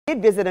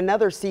Did visit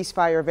another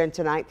ceasefire event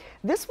tonight.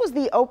 This was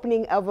the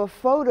opening of a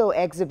photo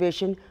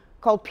exhibition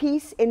called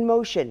Peace in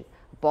Motion,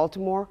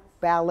 Baltimore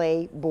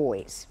Ballet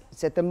Boys.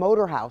 It's at the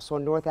Motor House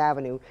on North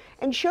Avenue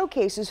and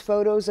showcases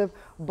photos of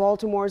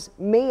Baltimore's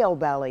male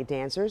ballet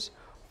dancers.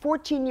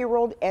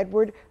 14-year-old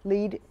Edward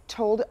Lead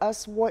told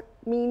us what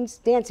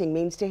dancing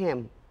means to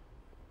him.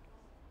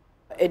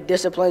 It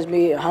disciplines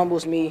me, it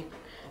humbles me,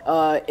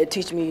 it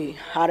teaches me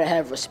how to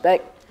have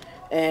respect,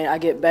 and I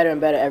get better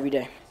and better every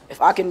day.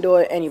 If I can do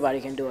it,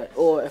 anybody can do it.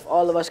 Or if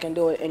all of us can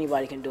do it,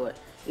 anybody can do it.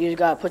 You just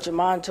gotta put your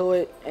mind to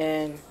it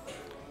and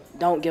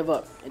don't give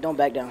up and don't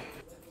back down.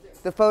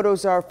 The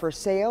photos are for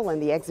sale,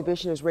 and the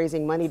exhibition is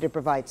raising money to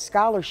provide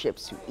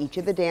scholarships to each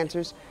of the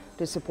dancers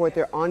to support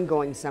their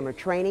ongoing summer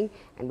training.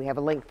 And we have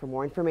a link for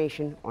more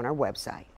information on our website.